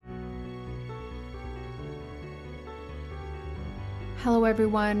Hello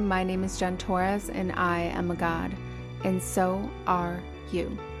everyone, my name is Jen Torres and I am a god, and so are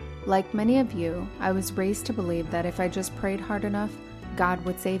you. Like many of you, I was raised to believe that if I just prayed hard enough, God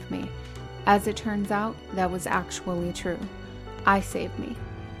would save me. As it turns out, that was actually true. I saved me.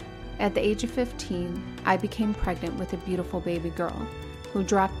 At the age of 15, I became pregnant with a beautiful baby girl who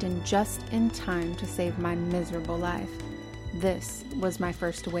dropped in just in time to save my miserable life. This was my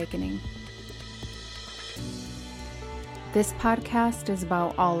first awakening. This podcast is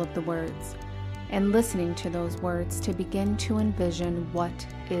about all of the words and listening to those words to begin to envision what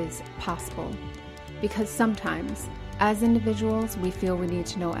is possible. Because sometimes, as individuals, we feel we need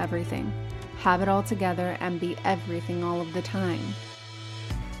to know everything, have it all together, and be everything all of the time.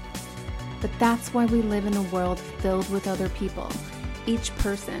 But that's why we live in a world filled with other people. Each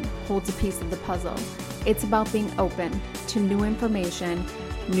person holds a piece of the puzzle. It's about being open to new information,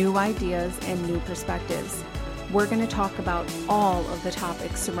 new ideas, and new perspectives. We're going to talk about all of the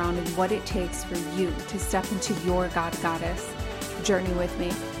topics surrounding what it takes for you to step into your God Goddess. Journey with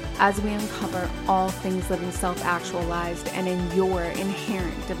me as we uncover all things living self-actualized and in your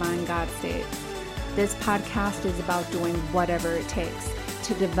inherent divine God state. This podcast is about doing whatever it takes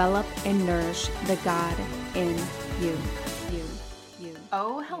to develop and nourish the God in you.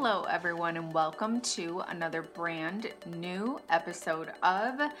 Oh, hello everyone, and welcome to another brand new episode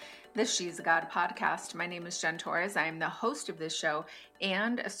of the She's a God podcast. My name is Jen Torres. I am the host of this show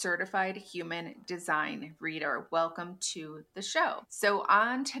and a certified human design reader. Welcome to the show. So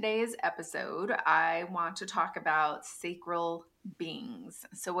on today's episode, I want to talk about sacral beings.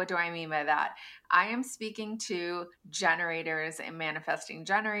 So what do I mean by that? I am speaking to generators and manifesting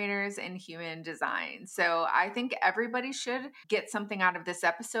generators in human design. So I think everybody should get something out of this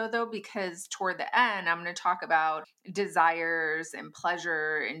episode though, because toward the end, I'm going to talk about desires and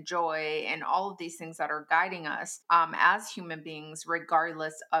pleasure and joy and all of these things that are guiding us as human beings,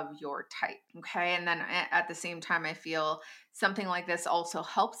 regardless of your type. Okay. And then at the same time, I feel something like this also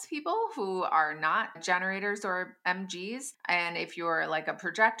helps people who are not generators or MGs. And if you're like a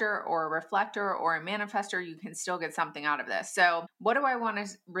projector or a reflector or a manifester, you can still get something out of this. So what do I want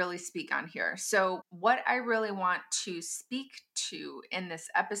to really speak on here? So what I really want to speak to in this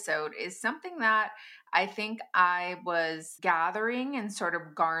episode is something that I think I was gathering and sort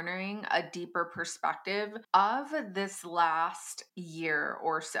of garnering a deeper perspective of this last year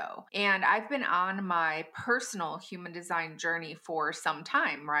or so. And I've been on my personal human design journey for some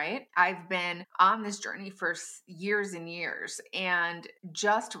time, right? I've been on this journey for years and years. And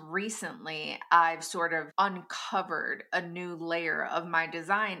just recently, I've sort of uncovered a new layer of my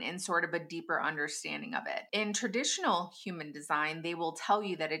design and sort of a deeper understanding of it. In traditional human design, they will tell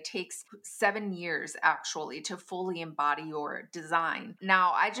you that it takes 7 years actually to fully embody your design.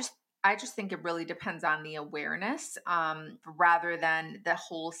 Now, I just think it really depends on the awareness rather than the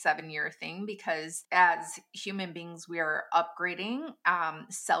whole 7-year thing, because as human beings, we are upgrading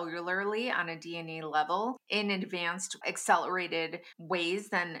cellularly on a DNA level in advanced, accelerated ways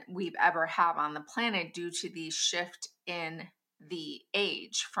than we've ever have on the planet due to the shift in the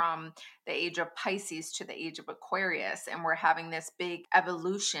age from the age of Pisces to the age of Aquarius. And we're having this big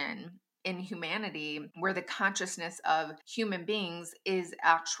evolution in humanity where the consciousness of human beings is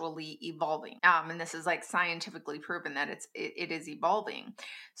actually evolving. And this is like scientifically proven that it is evolving.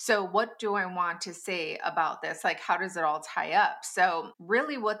 So what do I want to say about this? Like, how does it all tie up? So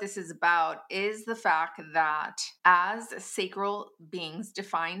really what this is about is the fact that as sacral beings,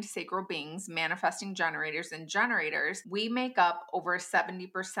 defined sacral beings, manifesting generators and generators, we make up over 70%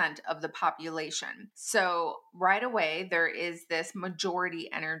 of the population. So right away, there is this majority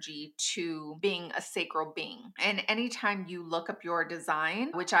energy to being a sacral being. And anytime you look up your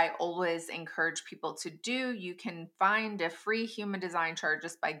design, which I always encourage people to do, you can find a free human design chart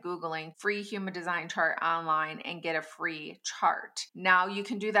just by Googling free human design chart online and get a free chart. Now you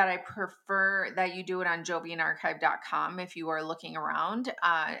can do that. I prefer that you do it on jovianarchive.com if you are looking around.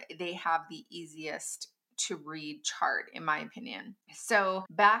 They have the easiest to read chart, in my opinion. So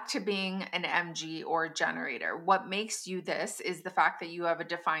back to being an MG or generator. What makes you this is the fact that you have a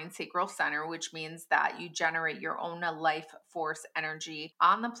defined sacral center, which means that you generate your own life force energy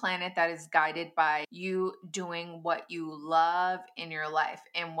on the planet that is guided by you doing what you love in your life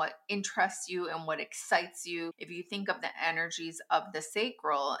and what interests you and what excites you. If you think of the energies of the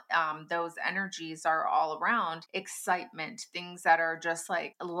sacral, those energies are all around excitement, things that are just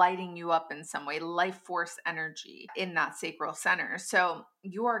like lighting you up in some way, life force force energy in that sacral center. So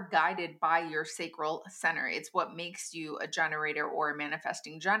you are guided by your sacral center. It's what makes you a generator or a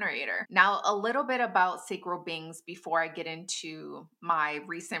manifesting generator. Now, a little bit about sacral beings before I get into my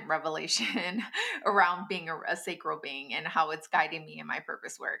recent revelation around being a sacral being and how it's guiding me in my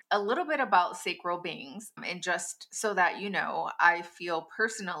purpose work. A little bit about sacral beings, and just so that you know, I feel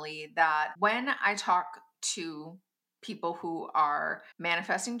personally that when I talk to people who are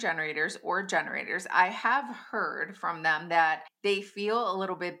manifesting generators or generators, I have heard from them that they feel a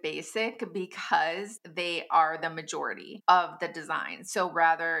little bit basic because they are the majority of the design. So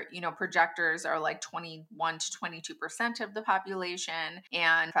rather, projectors are like 21 to 22% of the population,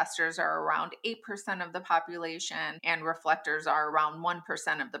 and manifestors are around 8% of the population, and reflectors are around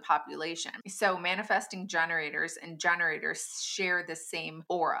 1% of the population. So manifesting generators and generators share the same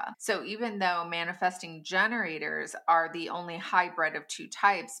aura. So even though manifesting generators are the only hybrid of two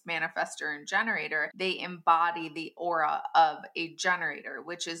types, manifestor and generator, they embody the aura of a generator,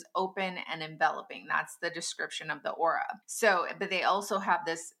 which is open and enveloping. That's the description of the aura. So, but they also have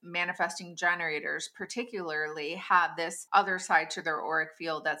this, manifesting generators particularly have this other side to their auric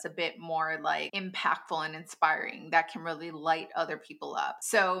field that's a bit more like impactful and inspiring, that can really light other people up.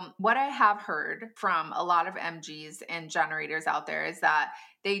 So what I have heard from a lot of MGs and generators out there is that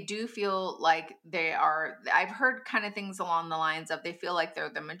they do feel like I've heard kind of things along the lines of they feel like they're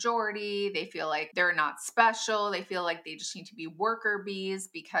the majority, they feel like they're not special, they feel like they just need to be worker bees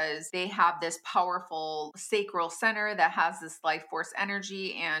because they have this powerful sacral center that has this life force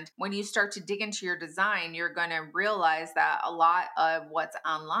energy. And when you start to dig into your design, you're going to realize that a lot of what's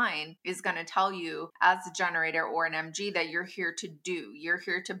online is going to tell you as a generator or an MG that you're here to do, you're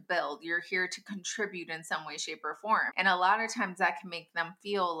here to build, you're here to contribute in some way, shape, or form. And a lot of times that can make them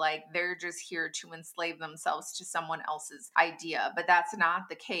feel like they're just here to enslave themselves to someone else's idea, but that's not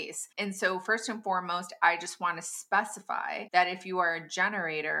the case. And so first and foremost, I just want to specify that if you are a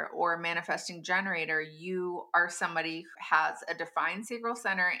generator or a manifesting generator, you are somebody who has a defined sacral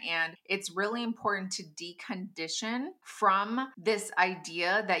center, and it's really important to decondition from this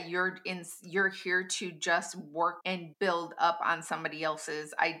idea that you're here to just work and build up on somebody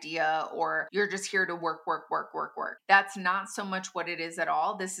else's idea, or you're just here to work. That's not so much what it is at all.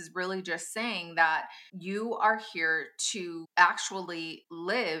 This is really just saying that you are here to actually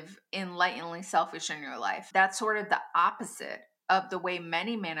live enlightenedly selfish in your life. That's sort of the opposite of the way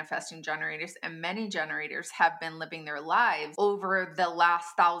many manifesting generators and many generators have been living their lives over the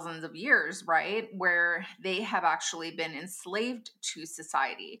last thousands of years, right? Where they have actually been enslaved to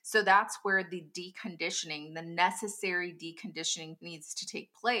society. So that's where the deconditioning, the necessary deconditioning needs to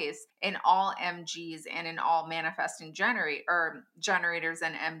take place in all MGs and in all manifesting generators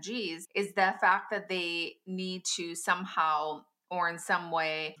and MGs, is the fact that they need to somehow or in some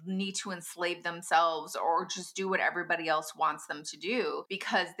way need to enslave themselves or just do what everybody else wants them to do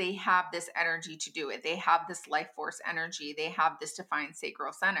because they have this energy to do it. They have this life force energy. They have this defined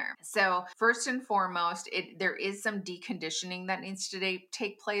sacral center. So first and foremost, there is some deconditioning that needs to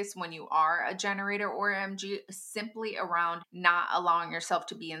take place when you are a generator or MG, simply around not allowing yourself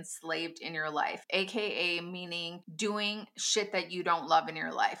to be enslaved in your life, aka meaning doing shit that you don't love in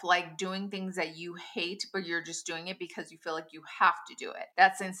your life, like doing things that you hate, but you're just doing it because you feel like you have to do it.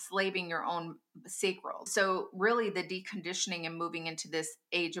 That's enslaving your own sacral. So really the deconditioning and moving into this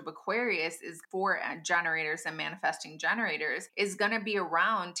age of Aquarius is for generators and manifesting generators is going to be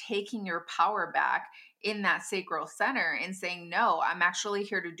around taking your power back in that sacral center and saying, no, I'm actually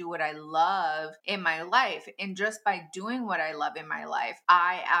here to do what I love in my life. And just by doing what I love in my life,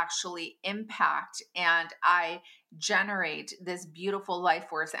 I actually impact and I generate this beautiful life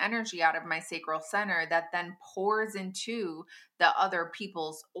force energy out of my sacral center that then pours into the other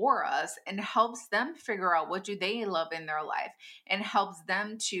people's auras and helps them figure out what do they love in their life and helps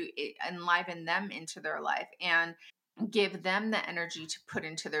them to enliven them into their life and give them the energy to put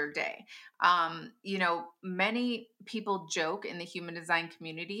into their day. Many people joke in the human design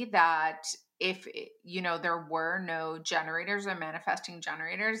community that if there were no generators or manifesting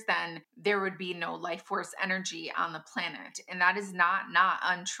generators, then there would be no life force energy on the planet. And that is not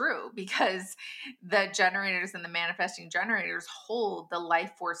untrue, because the generators and the manifesting generators hold the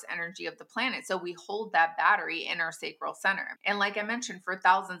life force energy of the planet. So we hold that battery in our sacral center. And like I mentioned, for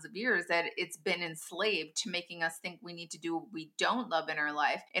thousands of years that it's been enslaved to making us think we need to do what we don't love in our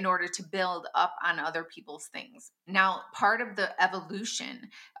life in order to build up on other people's things. Now, part of the evolution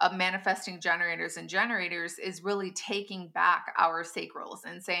of manifesting generators and generators is really taking back our sacrals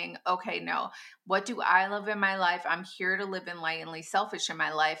and saying, okay, no, what do I love in my life? I'm here to live enlightenedly selfish in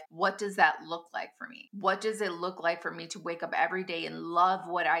my life. What does that look like for me? What does it look like for me to wake up every day and love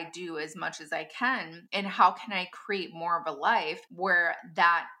what I do as much as I can? And how can I create more of a life where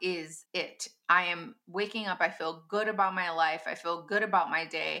that is it? I am waking up, I feel good about my life, I feel good about my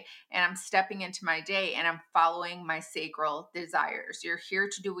day, and I'm stepping into my day and I'm following my sacral desires. You're here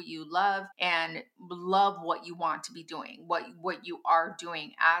to do what you love and love what you want to be doing, what you are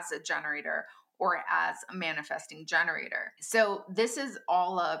doing as a generator or as a manifesting generator. So this is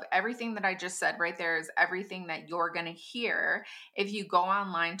all of everything that I just said right there is everything that you're going to hear if you go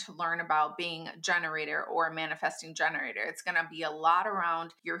online to learn about being a generator or a manifesting generator. It's going to be a lot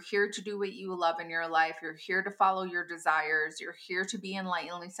around you're here to do what you love in your life. You're here to follow your desires. You're here to be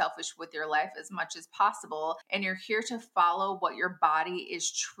enlightenedly selfish with your life as much as possible. And you're here to follow what your body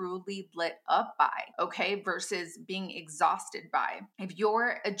is truly lit up by, okay, versus being exhausted by. If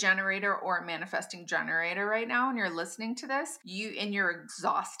you're a generator or a manifesting generator right now and you're listening to this, you're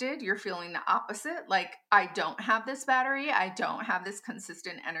exhausted, you're feeling the opposite, like I don't have this battery, I don't have this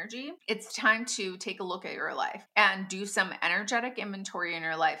consistent energy. It's time to take a look at your life and do some energetic inventory in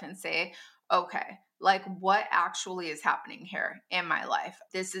your life and say, okay, like what actually is happening here in my life?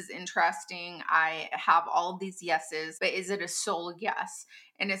 This is interesting. I have all of these yeses, but is it a soul yes?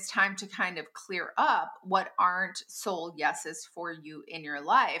 And it's time to kind of clear up what aren't soul yeses for you in your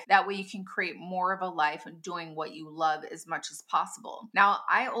life. That way you can create more of a life doing what you love as much as possible. Now,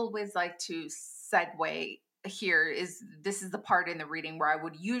 I always like to segue here this is the part in the reading where I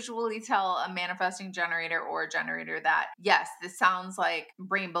would usually tell a manifesting generator or a generator that, yes, this sounds like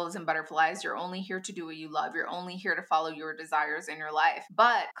rainbows and butterflies. You're only here to do what you love. You're only here to follow your desires in your life.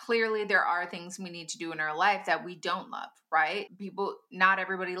 But clearly there are things we need to do in our life that we don't love, right? Not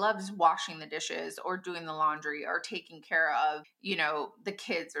everybody loves washing the dishes or doing the laundry or taking care of, the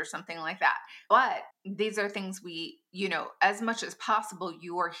kids or something like that. But these are things as much as possible,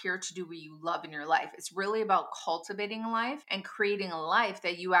 you are here to do what you love in your life. It's really about cultivating a life and creating a life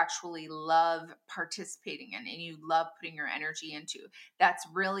that you actually love participating in and you love putting your energy into. That's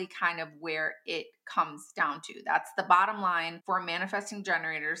really kind of where it comes down to. That's the bottom line for manifesting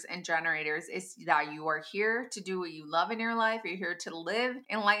generators and generators is that you are here to do what you love in your life. You're here to live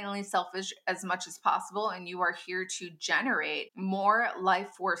enlightenedly selfish as much as possible. And you are here to generate more life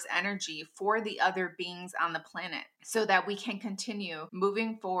force energy for the other beings on the planet so that we can continue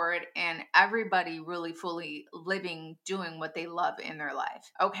moving forward and everybody really fully living, doing what they love in their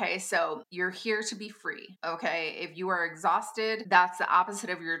life. Okay, so you're here to be free. Okay, if you are exhausted, that's the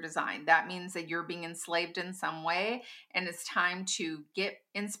opposite of your design. That means that you're being enslaved in some way and it's time to get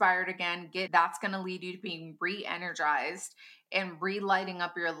inspired again. That's going to lead you to being re-energized and relighting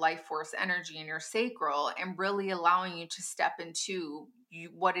up your life force energy in your sacral and really allowing you to step into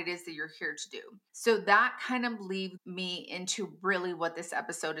what it is that you're here to do. So that kind of leads me into really what this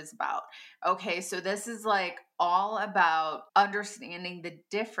episode is about. Okay, so this is like all about understanding the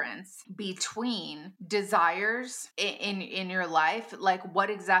difference between desires in your life. Like what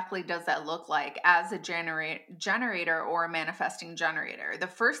exactly does that look like as a generator or a manifesting generator? The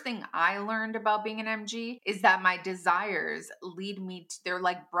first thing I learned about being an MG is that my desires they're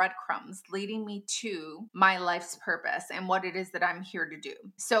like breadcrumbs leading me to my life's purpose and what it is that I'm here to do.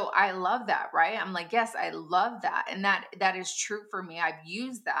 So I love that, right? I'm like, yes, I love that. And that is true for me. I've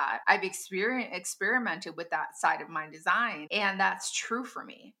used that. I've experimented with that side of my design and that's true for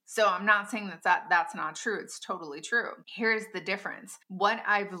me. So I'm not saying that's not true. It's totally true. Here's the difference. What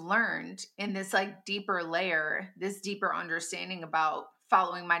I've learned in this like deeper layer, this deeper understanding about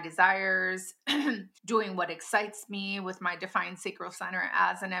following my desires, doing what excites me with my defined sacral center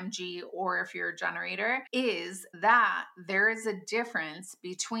as an MG, or if you're a generator, is that there is a difference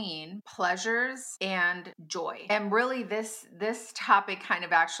between pleasures and joy. And really this topic kind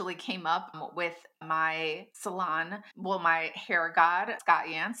of actually came up with my salon, my hair god, Scott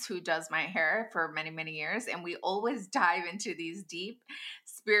Yance, who does my hair for many, many years. And we always dive into these deep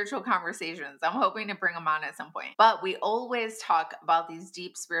spiritual conversations. I'm hoping to bring them on at some point. But we always talk about these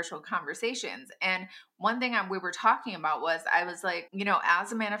deep spiritual conversations. And one thing we were talking about was I was like,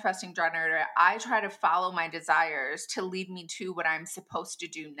 as a manifesting generator, I try to follow my desires to lead me to what I'm supposed to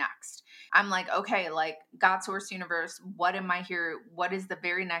do next. I'm like, okay, like God, source, universe, what am I here? What is the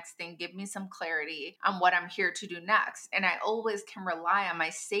very next thing? Give me some clarity on what I'm here to do next. And I always can rely on my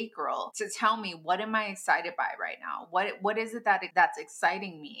sacral to tell me, what am I excited by right now? What is it that's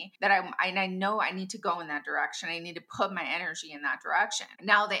exciting me that I know I need to go in that direction. I need to put my energy in that direction. direction.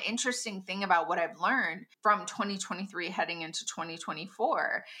 Now, the interesting thing about what I've learned from 2023 heading into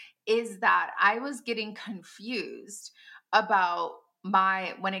 2024 is that I was getting confused about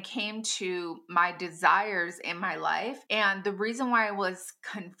when it came to my desires in my life. And the reason why I was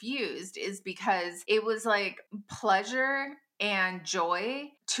confused is because it was like pleasure and joy,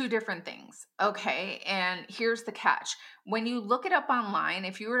 two different things. Okay. And here's the catch. When you look it up online,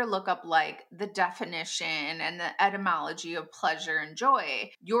 if you were to look up like the definition and the etymology of pleasure and joy,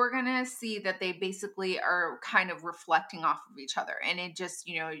 you're going to see that they basically are kind of reflecting off of each other. And it just,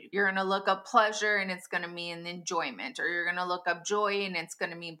 you're going to look up pleasure and it's going to mean enjoyment, or you're going to look up joy and it's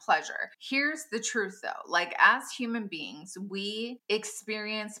going to mean pleasure. Here's the truth though, like as human beings, we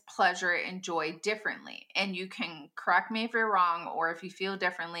experience pleasure and joy differently. And you can correct me if you're wrong, or if you feel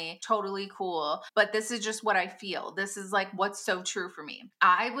differently, totally cool. But this is just what I feel. This is like what's so true for me.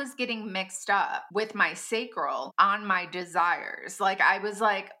 I was getting mixed up with my sacral on my desires. Like I was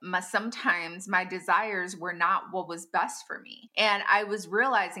like, sometimes my desires were not what was best for me. And I was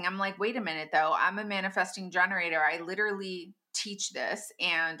realizing, I'm like, wait a minute though, I'm a manifesting generator. I literally teach this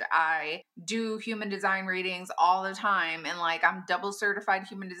and I do human design readings all the time, and like I'm double certified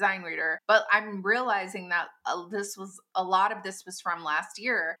human design reader. But I'm realizing that a lot of this was from last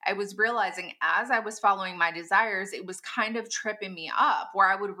year. I was realizing as I was following my desires, it was kind of tripping me up, where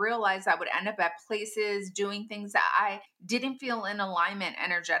I would realize I would end up at places doing things that I didn't feel in alignment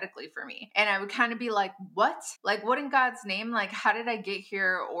energetically for me. And I would kind of be like, what in God's name? Like, how did I get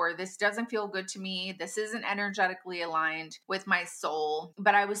here? Or this doesn't feel good to me. This isn't energetically aligned with my soul.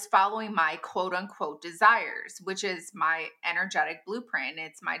 But I was following my quote unquote desires, which is my energetic blueprint.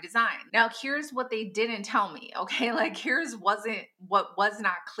 It's my design. Now, here's what they didn't tell me. Okay. Like what was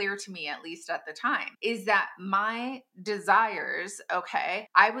not clear to me, at least at the time, is that my desires, okay,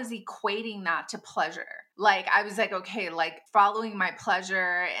 I was equating that to pleasure. Like I was like, okay, like following my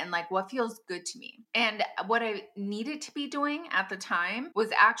pleasure and like what feels good to me. And what I needed to be doing at the time was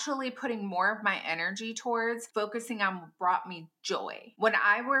actually putting more of my energy towards focusing on what brought me joy. When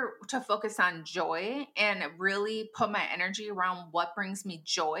I were to focus on joy and really put my energy around what brings me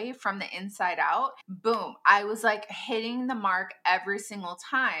joy from the inside out, boom, I was like hitting the mark every single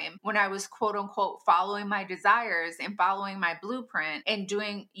time when I was quote unquote following my desires and following my blueprint and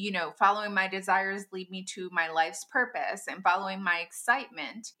doing, following my desires lead me to my life's purpose and following my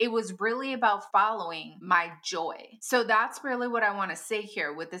excitement. It was really about following my joy. So that's really what I want to say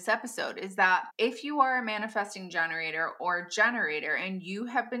here with this episode, is that if you are a manifesting generator or generator and you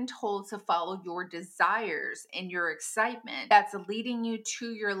have been told to follow your desires and your excitement that's leading you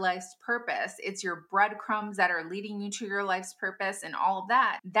to your life's purpose, it's your breadcrumbs that are leading you to your life's purpose and all of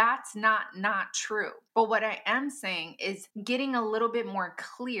that, that's not true. But what I am saying is getting a little bit more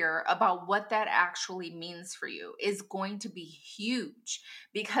clear about what that actually means for you is going to be huge,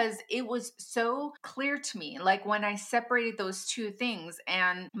 because it was so clear to me. Like when I separated those two things,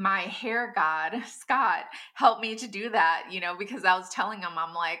 and my hair god, Scott, helped me to do that, because I was telling him,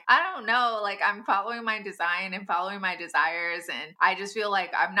 I'm like, I don't know, like I'm following my design and following my desires, and I just feel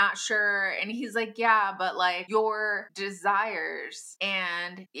like I'm not sure. And he's like, yeah, but like your desires,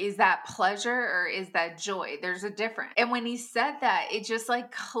 and is that pleasure or is that joy? There's a difference. And when he said that, it just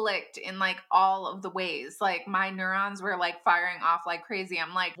like clicked in like all of the ways. Like my neurons were like firing off like crazy.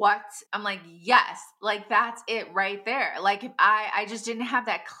 I'm like, what? I'm like, yes, like that's it right there. Like if I just didn't have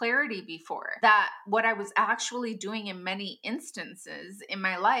that clarity before, that what I was actually doing in many instances in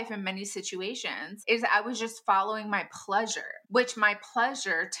my life, in many situations, is I was just following my pleasure, which my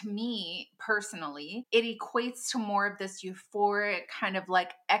pleasure to me personally, it equates to more of this euphoric kind of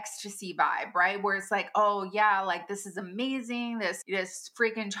like ecstasy vibe, right? Where it's like, oh yeah, like this is amazing. This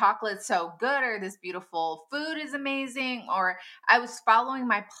freaking chocolate's so good, or this beautiful food is amazing, or I was following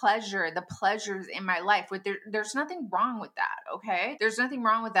my pleasure, the pleasures in my life. There's nothing wrong with that, okay? There's nothing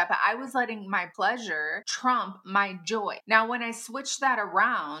wrong with that, but I was letting my pleasure trump my joy. Now, when I switched that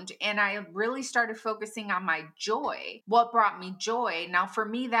around and I really started focusing on my joy, what brought me joy, now for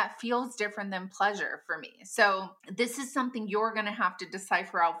me, that feels different than pleasure for me. So this is something you're going to have to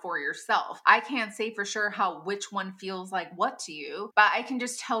decipher out for yourself. I can't say for sure which one feels like what to you, but I can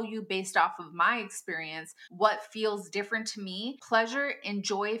just tell you based off of my experience, what feels different to me. Pleasure and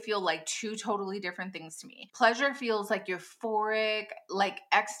joy feel like two totally different things to me. Pleasure feels like euphoric, like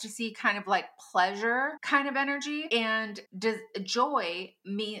ecstasy, kind of like pleasure kind of energy. And joy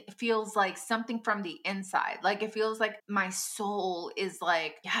feels like something from the inside. Like it feels like my soul is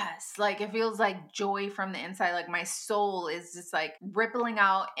like, yes, like it feels like joy from the inside. Like my soul is just like rippling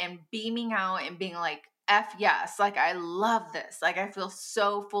out and beaming out and being like F yes. Like, I love this. Like, I feel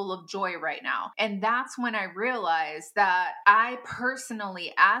so full of joy right now. And that's when I realized that I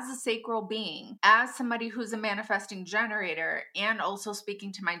personally, as a sacral being, as somebody who's a manifesting generator, and also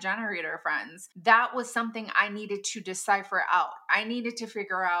speaking to my generator friends, that was something I needed to decipher out. I needed to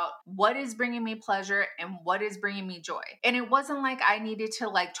figure out what is bringing me pleasure and what is bringing me joy. And it wasn't like I needed to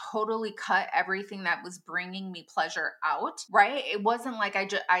like totally cut everything that was bringing me pleasure out, right? It wasn't like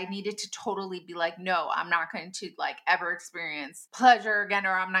I needed to totally be like, no, I'm not going to like ever experience pleasure again,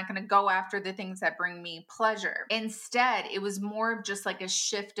 or I'm not going to go after the things that bring me pleasure. Instead, it was more of just like a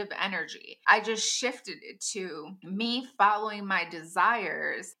shift of energy. I just shifted it to me following my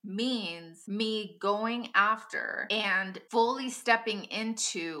desires means me going after and fully stepping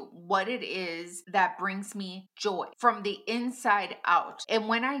into what it is that brings me joy from the inside out. And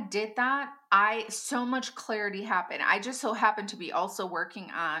when I did that, so much clarity happened. I just so happened to be also working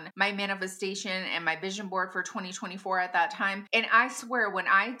on my manifestation and my vision board for 2024 at that time. And I swear, when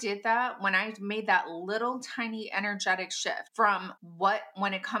I did that, when I made that little tiny energetic shift from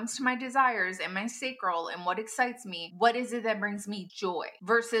when it comes to my desires and my sacral and what excites me, what is it that brings me joy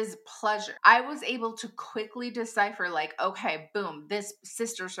versus pleasure? I was able to quickly decipher, like, okay, boom, this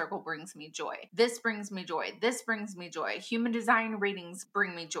sister circle brings me joy. This brings me joy. This brings me joy. Human design readings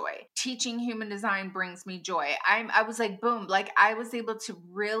bring me joy. Teaching human design brings me joy. I was like, boom, like I was able to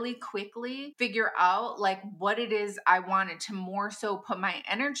really quickly figure out like what it is I wanted to more so put my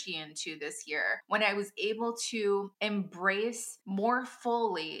energy into this year, when I was able to embrace more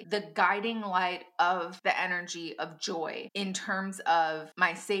fully the guiding light of the energy of joy in terms of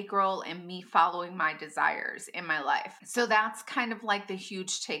my sacral and me following my desires in my life. So that's kind of like the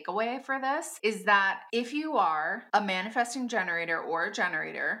huge takeaway for this, is that if you are a manifesting generator or a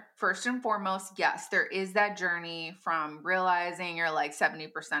generator, first and foremost, yes, there is that journey from realizing you're like 70%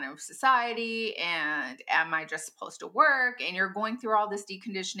 of society and am I just supposed to work? And you're going through all this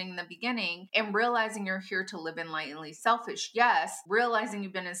deconditioning in the beginning and realizing you're here to live enlightenedly selfish. Yes, realizing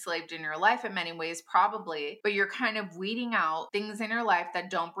you've been enslaved in your life in many ways, probably, but you're kind of weeding out things in your life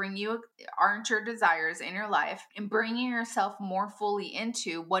that aren't your desires in your life, and bringing yourself more fully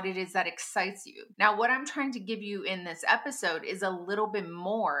into what it is that excites you. Now, what I'm trying to give you in this episode is a little bit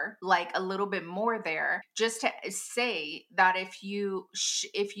more there, just to say that if you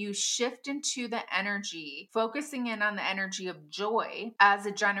shift into the energy, focusing in on the energy of joy as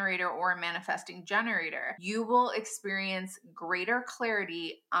a generator or a manifesting generator, you will experience greater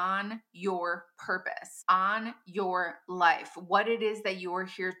clarity on your purpose, on your life, what it is that you are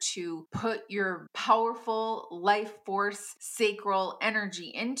here to put your powerful life force sacral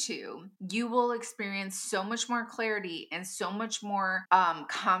energy into. You will experience so much more clarity and so much more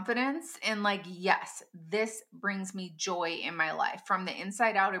confidence in like, yes, this brings me joy in my life. From the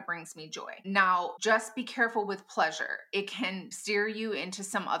inside out, it brings me joy. Now, just be careful with pleasure. It can steer you into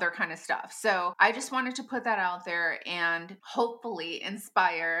some other kind of stuff. So I just wanted to put that out there and hopefully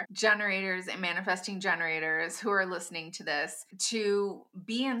inspire generators and manifesting generators who are listening to this to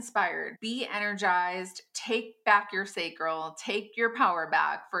be inspired, be energized, take back your sacral, take your power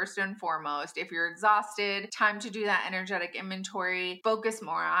back first and foremost. If you're exhausted, time to do that energetic inventory. Focus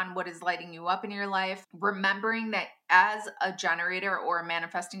more on what is lighting you up in your life, remembering that as a generator or a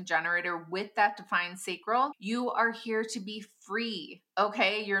manifesting generator with that defined sacral, you are here to be free.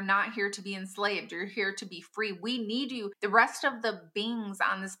 Okay, you're not here to be enslaved. You're here to be free. We need you. The rest of the beings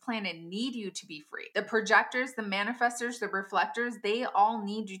on this planet need you to be free. The projectors, the manifestors, the reflectors, they all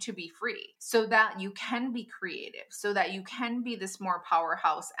need you to be free so that you can be creative, so that you can be this more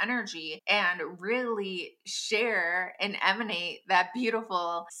powerhouse energy and really share and emanate that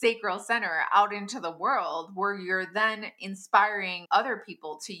beautiful sacral center out into the world, where you're then inspiring other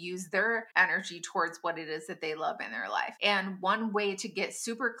people to use their energy towards what it is that they love in their life. And one way to get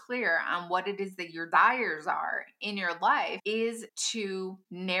super clear on what it is that your desires are in your life is to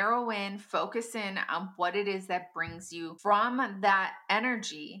narrow in, focus in on what it is that brings you from that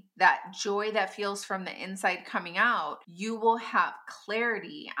energy, that joy that feels from the inside coming out. You will have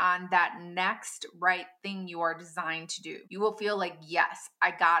clarity on that next right thing you are designed to do. You will feel like, yes,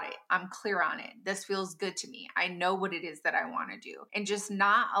 I got it. I'm clear on it. This feels good to me. I know what it is that I want to do. And just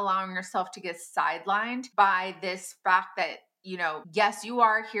not allowing yourself to get sidelined by this fact that, yes, you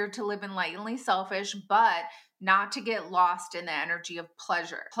are here to live enlightenedly selfish, but not to get lost in the energy of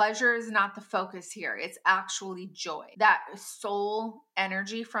pleasure. Pleasure is not the focus here. It's actually joy. That soul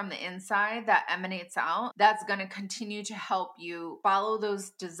energy from the inside that emanates out, that's going to continue to help you follow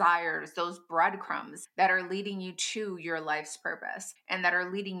those desires, those breadcrumbs that are leading you to your life's purpose and that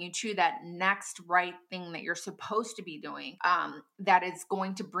are leading you to that next right thing that you're supposed to be doing, that is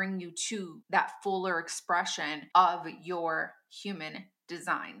going to bring you to that fuller expression of your human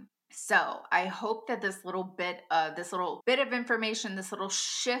design. So I hope that this little bit of information, this little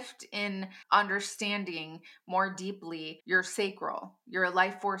shift in understanding more deeply your sacral, your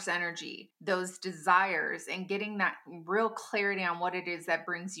life force energy, those desires, and getting that real clarity on what it is that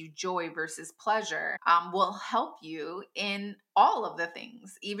brings you joy versus pleasure, will help you in all of the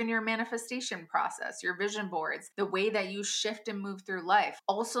things, even your manifestation process, your vision boards, the way that you shift and move through life.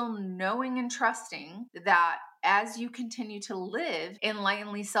 Also knowing and trusting that as you continue to live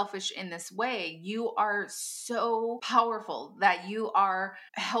enlightenedly selfish in this way, you are so powerful that you are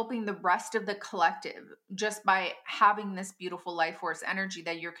helping the rest of the collective just by having this beautiful life force energy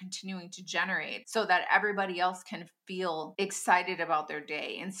that you're continuing to generate, so that everybody else can feel excited about their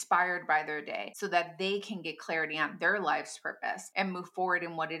day, inspired by their day, so that they can get clarity on their life's purpose and move forward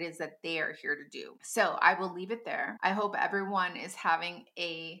in what it is that they are here to do. So I will leave it there. I hope everyone is having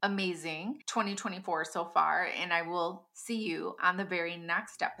an amazing 2024 so far, and I will see you on the very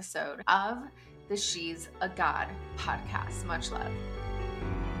next episode of the She's a God podcast. Much love.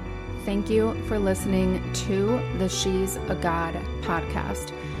 Thank you for listening to the She's a God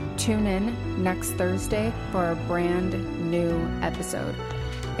podcast. Tune in next Thursday for a brand new episode.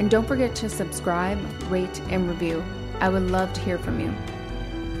 And don't forget to subscribe, rate, and review. I would love to hear from you.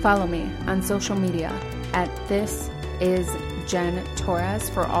 Follow me on social media at This Is Jen Torres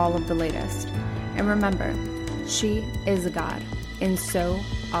for all of the latest. And remember, she is a God, and so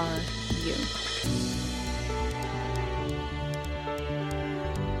are you.